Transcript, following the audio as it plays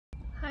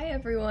Hi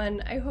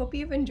everyone, I hope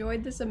you've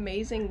enjoyed this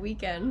amazing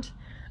weekend.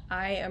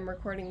 I am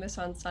recording this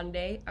on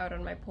Sunday out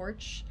on my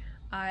porch.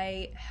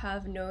 I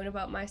have known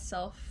about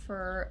myself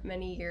for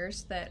many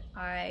years that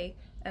I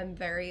am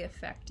very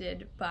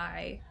affected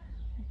by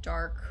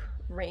dark,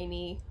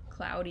 rainy,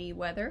 cloudy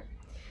weather.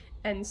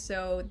 And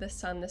so the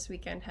sun this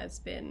weekend has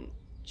been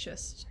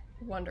just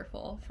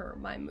wonderful for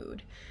my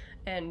mood,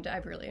 and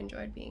I've really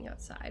enjoyed being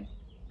outside.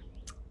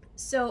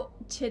 So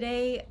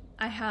today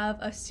I have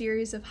a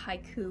series of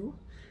haiku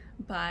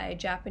by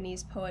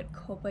Japanese poet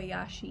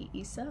Kobayashi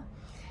Issa,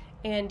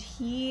 and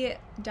he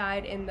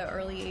died in the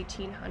early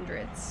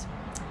 1800s,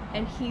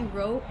 and he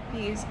wrote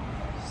these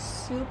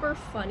super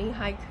funny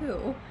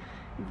haiku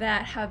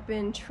that have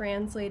been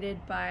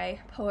translated by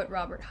poet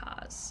Robert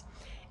Haas.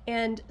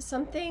 And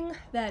something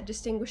that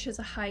distinguishes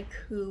a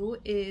haiku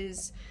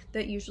is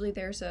that usually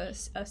there's a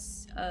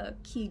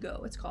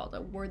kigo, it's called,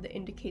 a word that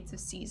indicates a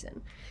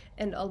season.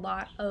 And a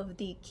lot of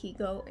the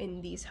kigo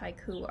in these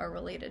haiku are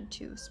related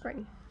to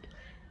spring.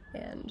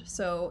 And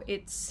so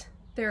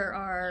there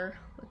are,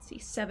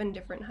 7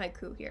 different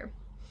haiku here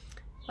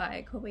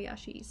by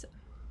Kobayashi Issa.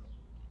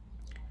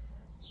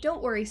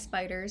 Don't worry,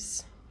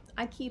 spiders,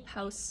 I keep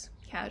house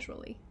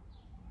casually.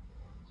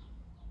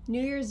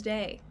 New Year's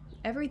Day,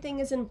 everything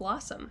is in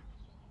blossom.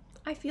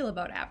 I feel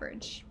about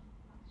average.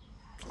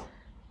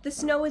 The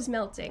snow is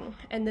melting,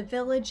 and the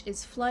village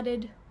is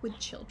flooded with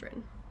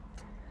children.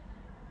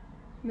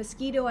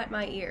 Mosquito at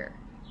my ear.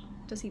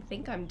 Does he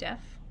think I'm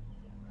deaf?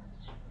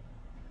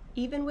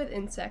 Even with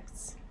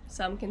insects,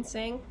 some can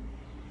sing,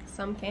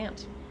 some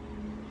can't.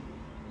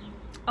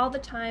 All the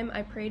time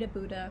I pray to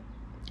Buddha,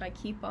 I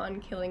keep on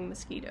killing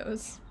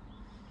mosquitoes.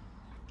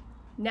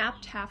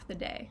 Napped half the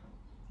day.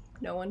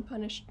 No one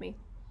punished me.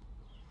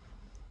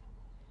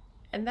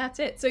 And that's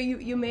it. So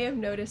you may have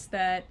noticed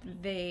that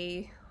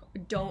they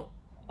don't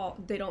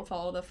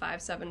follow the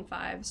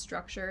 5-7-5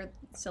 structure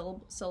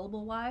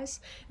syllable wise,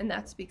 and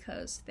that's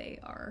because they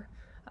are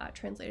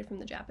translated from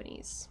the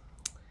Japanese.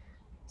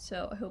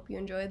 So I hope you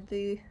enjoyed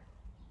the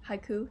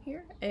haiku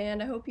here,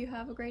 and I hope you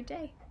have a great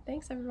day.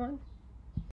 Thanks, everyone.